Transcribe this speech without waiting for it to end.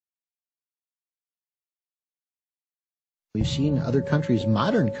We've seen other countries,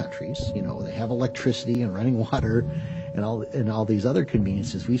 modern countries, they have electricity and running water and all these other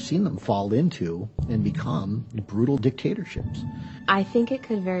conveniences. We've seen them fall into and become brutal dictatorships. I think it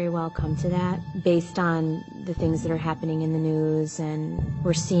could very well come to that based on the things that are happening in the news, and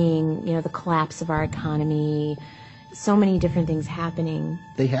we're seeing, the collapse of our economy, so many different things happening.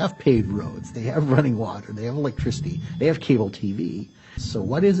 They have paved roads, they have running water, they have electricity, they have cable TV. So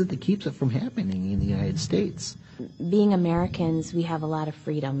what is it that keeps it from happening in the United States? Being Americans, we have a lot of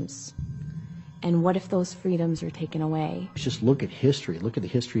freedoms. And what if those freedoms are taken away? Just look at history, look at the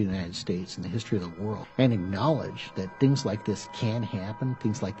history of the United States and the history of the world, and acknowledge that things like this can happen,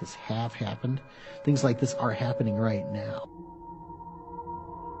 things like this have happened, things like this are happening right now.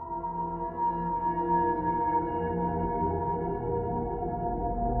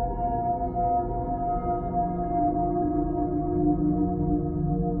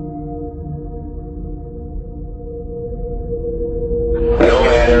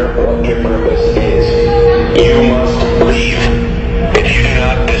 What your purpose is, you must leave. If you do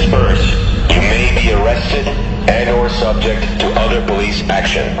not disperse, you may be arrested and or subject to other police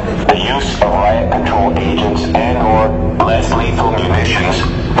action. The use of riot control agents and or less lethal munitions,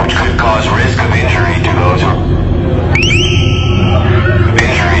 which could cause risk of injury to those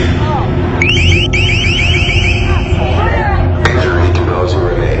who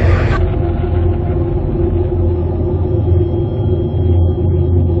remain.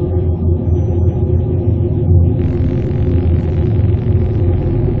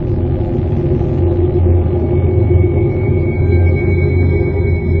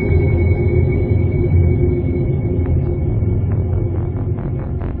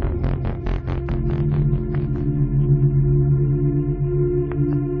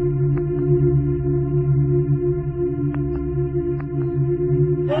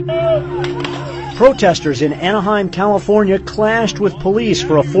 Protesters in Anaheim, California clashed with police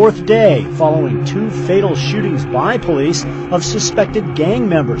for a fourth day following two fatal shootings by police of suspected gang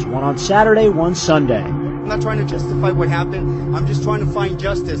members, one on Saturday, one Sunday. I'm not trying to justify what happened. I'm just trying to find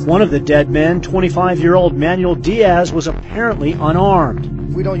justice. One of the dead men, 25-year-old Manuel Diaz, was apparently unarmed.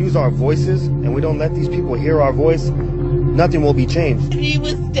 If we don't use our voices and we don't let these people hear our voice, nothing will be changed. He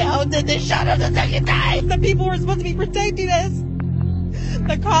was down and they shot him the second time. The people were supposed to be protecting us.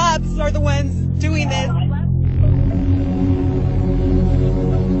 The cops are the ones doing this.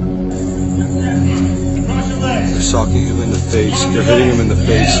 They're socking him in the face. They're hitting him in the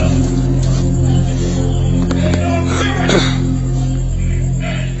face.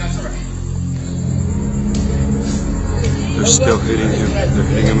 They're still hitting him. They're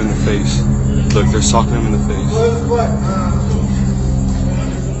hitting him in the face. Look, they're socking him in the face.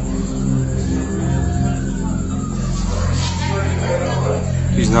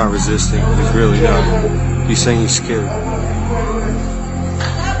 He's not resisting. He's really not. He's saying he's scared. And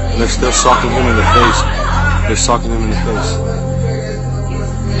they're still socking him in the face. They're socking him in the face.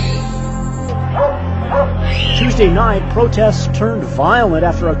 Tuesday night, protests turned violent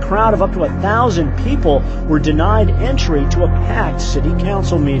after a crowd of up to 1,000 people were denied entry to a packed city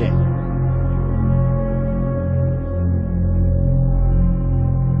council meeting.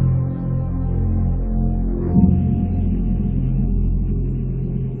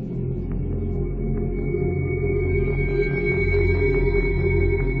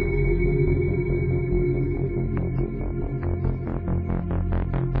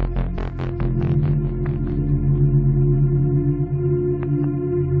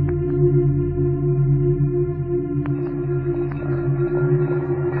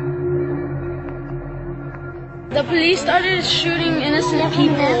 The police started shooting innocent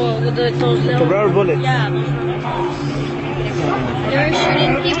people with those little... rubber bullets. Yeah, those rubber bullets. They were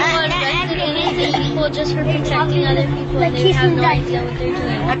shooting people and arresting innocent people just for protecting other people, and they have no idea what they're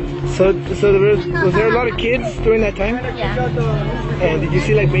doing. So was there a lot of kids during that time? Yeah. And did you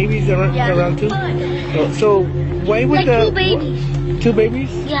see like babies around too? So why would like two babies. Two babies?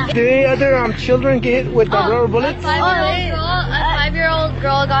 Yeah. Did any other children get hit with rubber bullets? A 5-year-old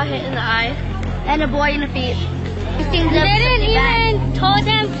girl got hit in the eye. And a boy in the feet. They didn't even told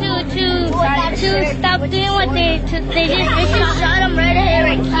them to stop doing what they just shot him right here,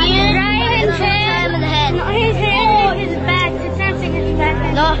 right here, right in his head, in the head. No, his head, his back. The sensing his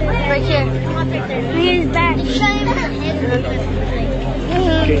back. No, right here. His back. He shot him in the head.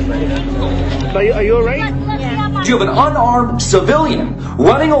 Okay. Are you all right? Yeah. You have an unarmed civilian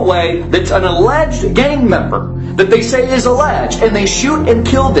running away that's an alleged gang member that they say is alleged, and they shoot and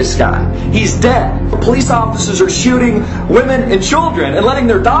kill this guy. He's dead. Police officers are shooting women and children and letting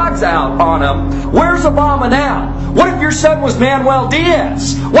their dogs out on him. Where's Obama now? What if your son was Manuel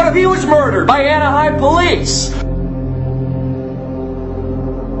Diaz? What if he was murdered by Anaheim police?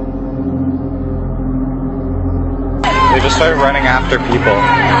 started running after people.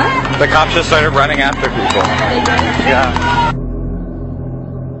 Huh? The cops just started running after people. Yeah.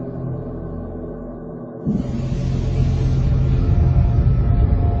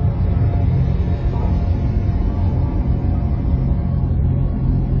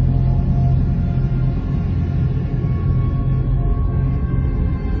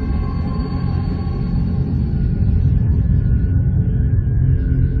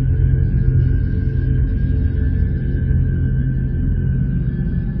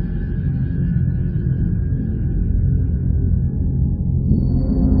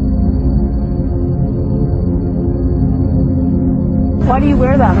 Why do you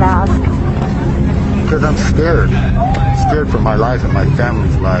wear that mask? Because I'm scared. Scared for my life and my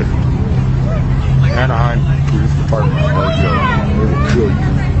family's life. Anaheim Police Department, they will kill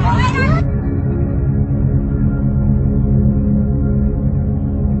you.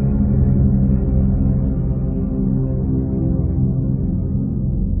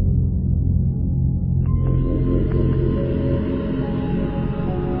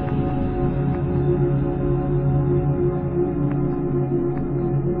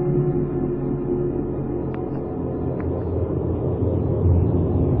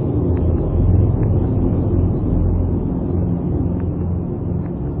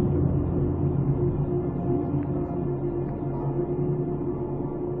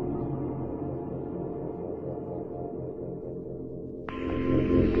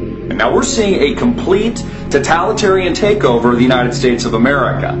 Now we're seeing a complete totalitarian takeover of the United States of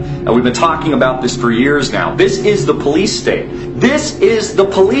America. And we've been talking about this for years now. This is the police state. This is the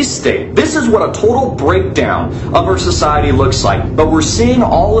police state. This is what a total breakdown of our society looks like. But we're seeing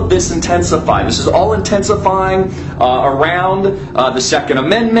all of this intensify. This is all intensifying around the Second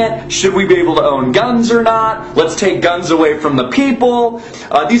Amendment. Should we be able to own guns or not? Let's take guns away from the people.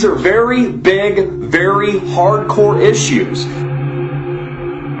 These are very big, very hardcore issues.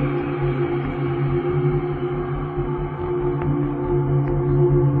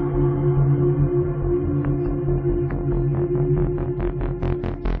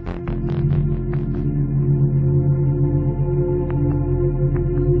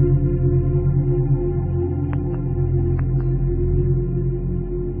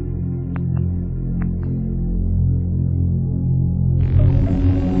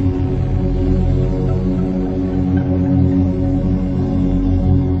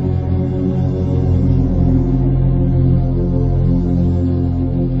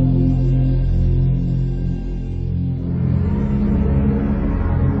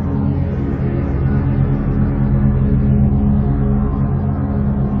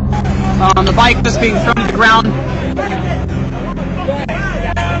 The bike was being thrown to the ground.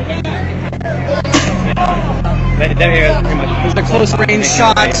 It was a close range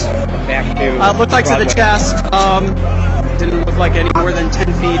shot. Looked like to the chest. Didn't look like any more than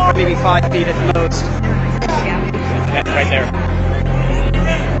 10 feet, maybe 5 feet at the most. Right there.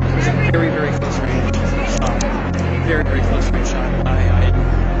 It was a very, very close range shot. Very, very close range shot.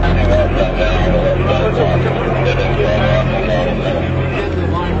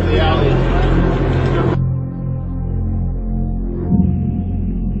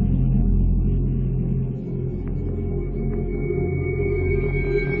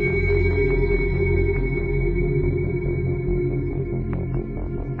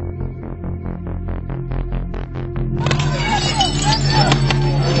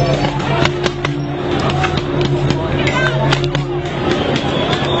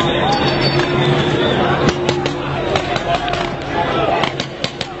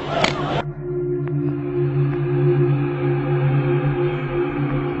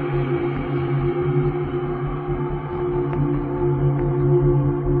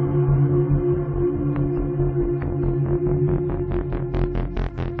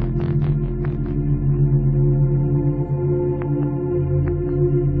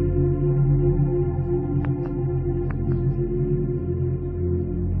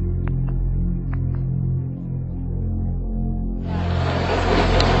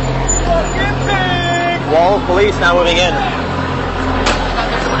 Wall of police now moving in.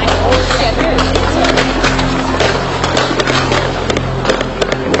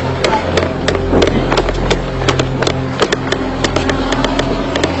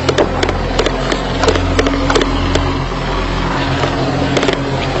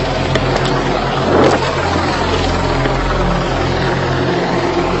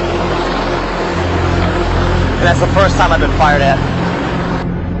 And that's the first time I've been fired at.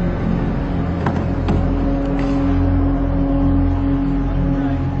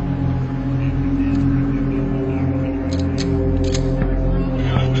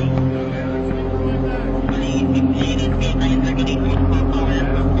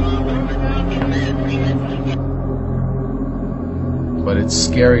 but it's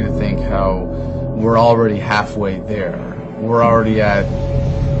scary to think how we're already halfway there. We're already at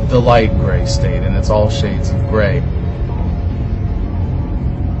the light gray state, and it's all shades of gray.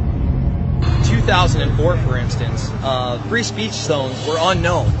 2004, for instance, free speech zones were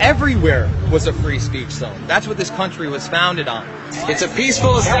unknown. Everywhere was a free speech zone. That's what this country was founded on. It's a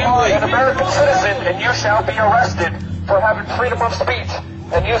peaceful assembly. You are an American citizen, and you shall be arrested for having freedom of speech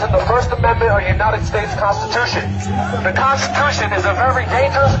and using the First Amendment of the United States Constitution. The Constitution is a very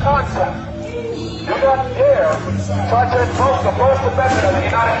dangerous concept. Do not dare try to invoke the First Amendment of the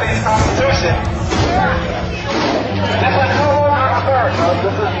United States Constitution. This is no longer America.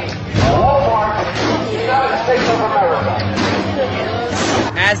 This is Walmart, United States of America.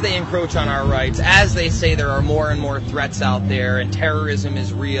 As they encroach on our rights, as they say there are more and more threats out there and terrorism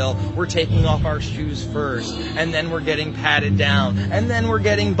is real, we're taking off our shoes first, and then we're getting patted down, and then we're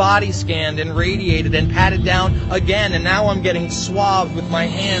getting body scanned and radiated and patted down again, and now I'm getting swabbed with my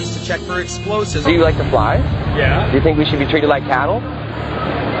hands to check for explosives. Do you like to fly? Yeah. Do you think we should be treated like cattle?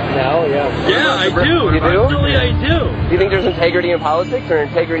 No, yeah. Yeah, I do. You do? Absolutely, I do. Do you think there's integrity in politics or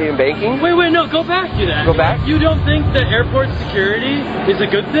integrity in banking? Wait, no, go back to that. Go back? You don't think that airport security is a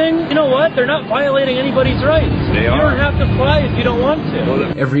good thing? You know what? They're not violating anybody's rights. They You are. don't have to fly if you don't want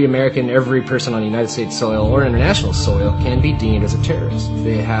to. Every American, every person on United States soil or international soil can be deemed as a terrorist. If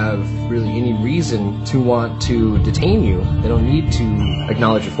they have really any reason to want to detain you, they don't need to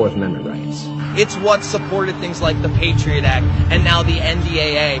acknowledge your Fourth Amendment rights. It's what supported things like the Patriot Act and now the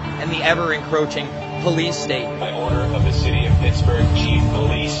NDAA and the ever-encroaching police state. By order of the City of Pittsburgh Chief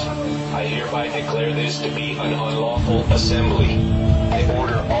Police, I hereby declare this to be an unlawful assembly. I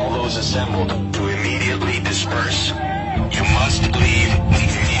order all those assembled to immediately disperse. You must leave the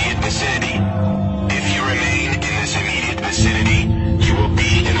immediate vicinity. If you remain in this immediate vicinity, you will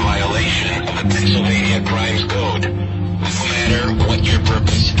be in violation of the Pennsylvania Crimes Code. No matter what your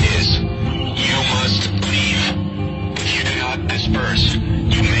purpose is, you must leave. If you do not disperse,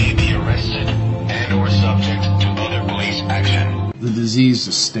 you may be arrested and or subject to other police action. The disease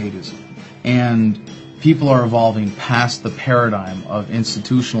is statism, and people are evolving past the paradigm of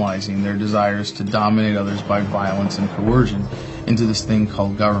institutionalizing their desires to dominate others by violence and coercion into this thing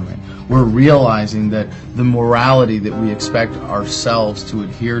called government. We're realizing that the morality that we expect ourselves to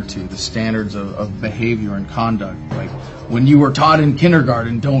adhere to, the standards of behavior and conduct, like when you were taught in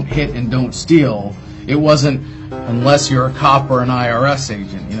kindergarten, don't hit and don't steal, it wasn't unless you're a cop or an IRS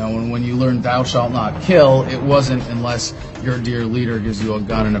agent. You know, when you learned thou shalt not kill, it wasn't unless your dear leader gives you a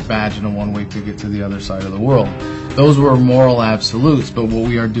gun and a badge and a one-way ticket to the other side of the world. Those were moral absolutes, but what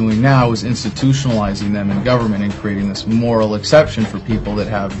we are doing now is institutionalizing them in government and creating this moral exception for people that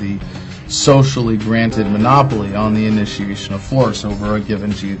have the socially granted monopoly on the initiation of force over a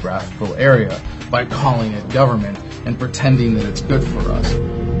given geographical area by calling it government and pretending that it's good for us.